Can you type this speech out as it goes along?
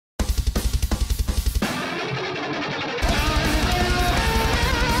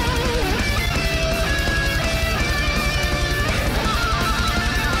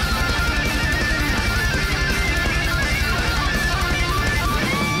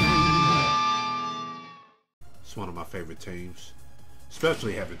It's one of my favorite teams.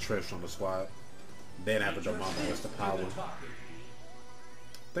 Especially having Trish on the squad. Then having Dormammu as the power. I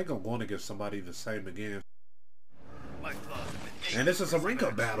think I'm going against somebody the same again. And this is a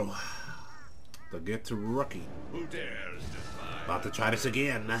wrinkle battle. To get to rookie. About to try this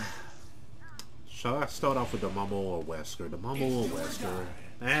again. Shall I start off with Dormammu or Wesker? Dormammu or Wesker?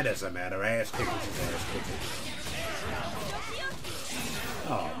 That doesn't matter. Ass kickers is ass kickers.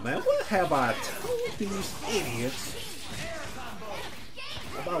 Oh man, what have I told these idiots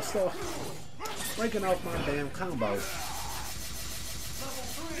about stuff breaking off my damn combo?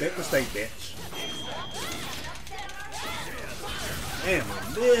 Big mistake, bitch. Damn, I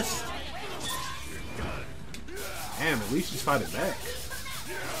missed. Damn, at least he's fighting back.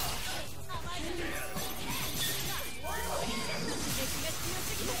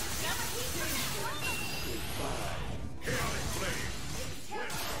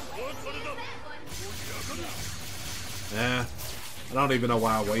 Yeah, I don't even know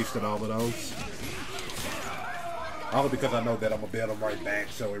why I wasted all of those. Only because I know that I'm going to build them right back,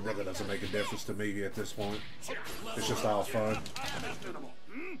 so it really doesn't make a difference to me at this point. It's just all fun.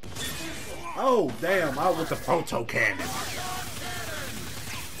 Oh, damn, out with the photo cannon.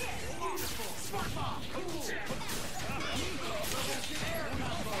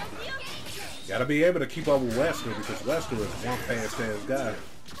 Gotta be able to keep up with Wesker because Wesker is one fast-ass guy.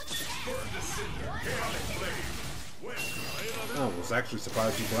 I was actually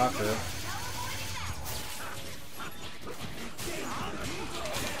surprised he blocked that.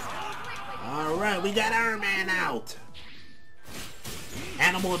 Alright, we got Iron Man out.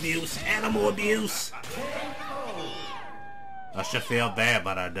 Animal abuse, animal abuse. I should feel bad,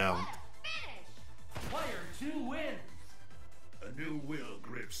 but I don't. Player 2 wins. A new will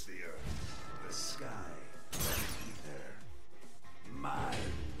grips the earth, the sky, the ether. Mine.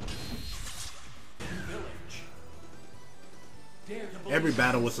 Every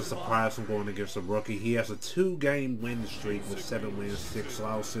battle was a surprise from going against a rookie. He has a 2-game win streak with 7 wins, 6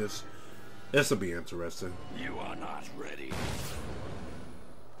 losses. This will be interesting. You are not ready.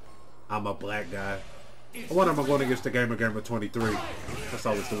 I'm a black guy. I wonder if I'm going against the Gamer 23. That's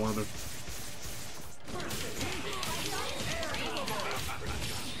always the wonder.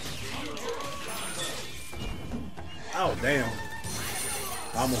 Oh, damn.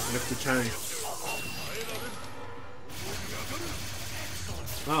 I almost missed the chain.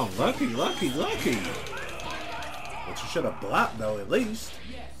 Oh, lucky, lucky, lucky. But you should have blocked, though, at least.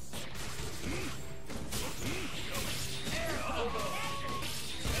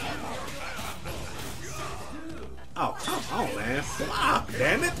 Oh, come on, man. Block,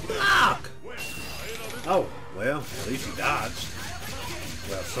 damn it, block! Oh, well, at least he dodged.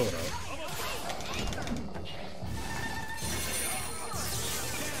 Well, sort of.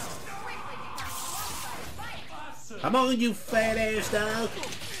 Come on, you fat ass dog.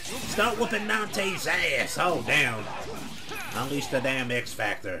 Start whooping Dante's ass. Oh, damn. Unleash the damn X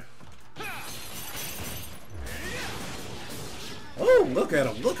Factor. Oh, look at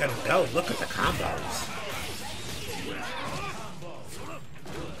him. Look at him go. Look at the combos.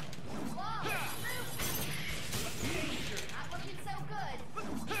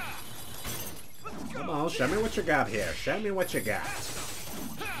 Come on, show me what you got here. Show me what you got.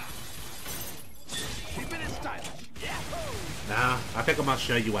 Nah, I think I'm gonna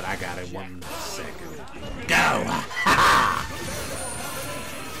show you what I got in 1 second. Go!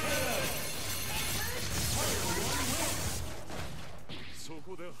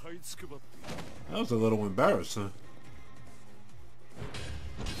 That was a little embarrassing.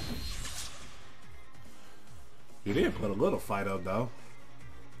 You did put a little fight up though.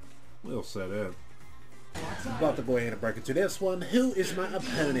 We'll say that. I'm about to go ahead and break into this one. Who is my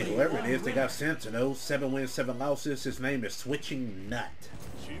opponent? Whoever it is, they got Sentinel. 7 wins, 7 losses. His name is Switching Nut.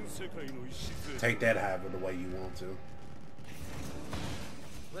 Take that however the way you want to.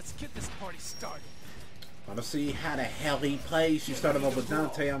 Let's get this party started. Want to see how the hell he plays? You starting off with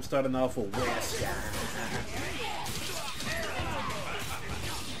Dante. I'm starting off with Wesker.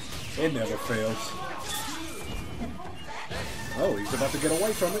 It never fails. Oh, he's about to get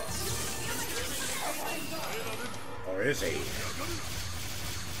away from it. Or is he?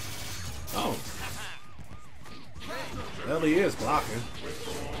 Oh. Well, he is blocking.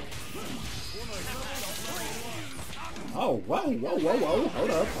 Oh, whoa, whoa, whoa, whoa.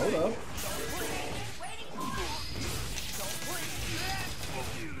 Hold up, hold up.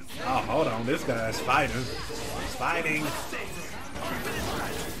 Oh, hold on. This guy's fighting. He's fighting.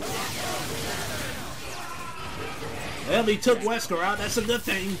 Well, he took Wesker out. That's a good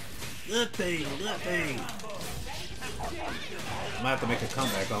thing. Good thing, good thing. I might have to make a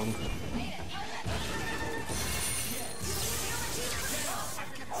comeback on him.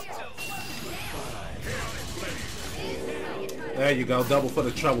 There you go, double for the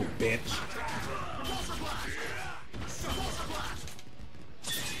trouble, bitch.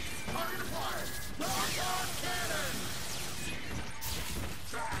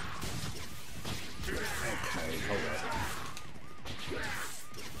 Okay, hold up.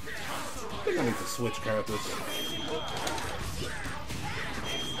 I think I need to switch characters.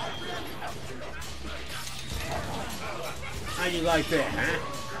 How you like that, huh?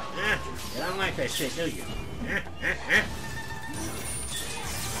 Huh? You don't like that shit, do you? Huh? Huh? Huh?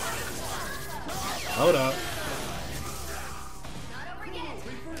 Hold up.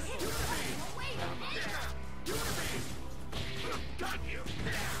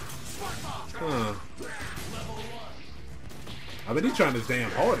 Huh. I bet he's trying his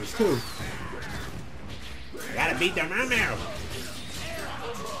damn hardest, too. I gotta beat Dormammu.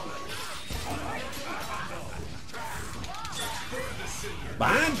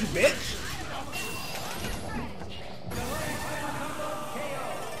 Behind you, bitch.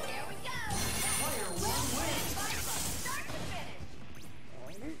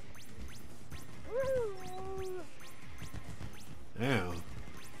 Damn.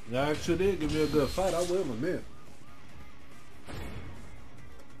 That actually did give me a good fight, I will admit.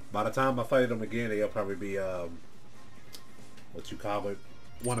 By the time I fight them again, they'll probably be, what you call it,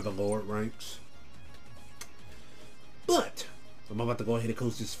 one of the Lord ranks. But I'm about to go ahead and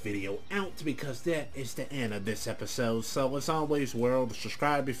close this video out because that is the end of this episode. So as always, world,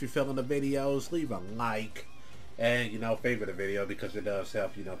 subscribe if you're feeling the videos, leave a like, and, you know, favorite the video because it does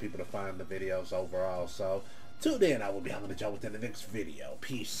help, you know, people to find the videos overall. So till then, I will be having a job within the next video.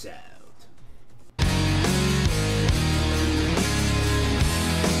 Peace out.